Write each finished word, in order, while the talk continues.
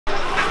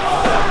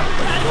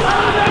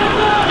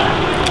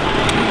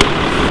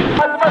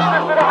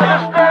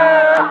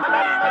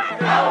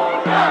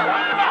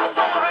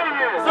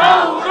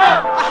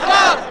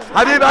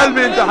حبيب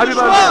قلبي انت حبيب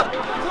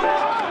قلبي.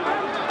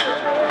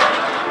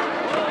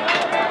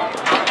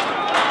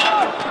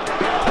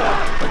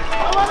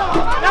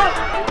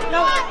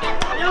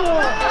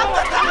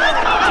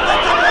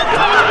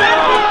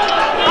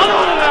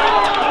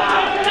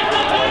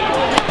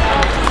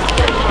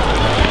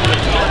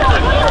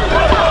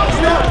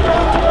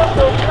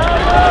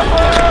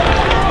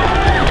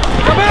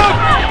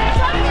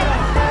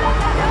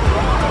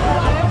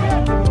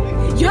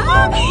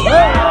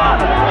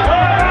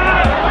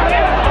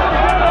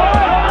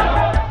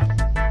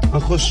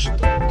 هنخش.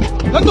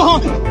 هاتوا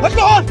هون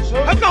هاتوا هون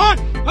هاتوا هون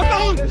هاتوا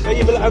هون.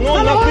 خيي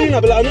بالقانون ما فينا،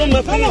 بالقانون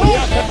ما فينا.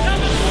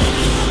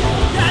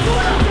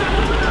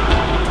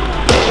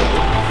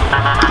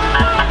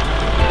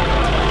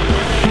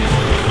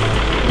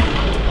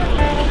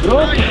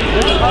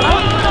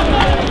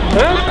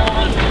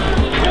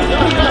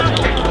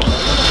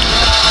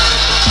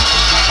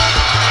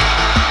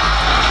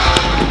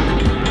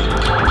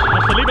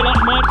 الصليب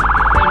الأحمر.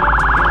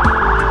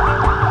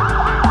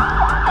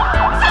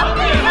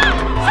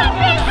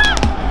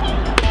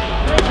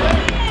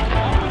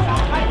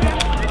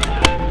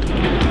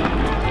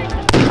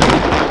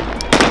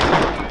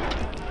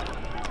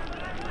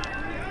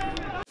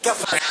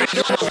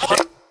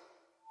 كفى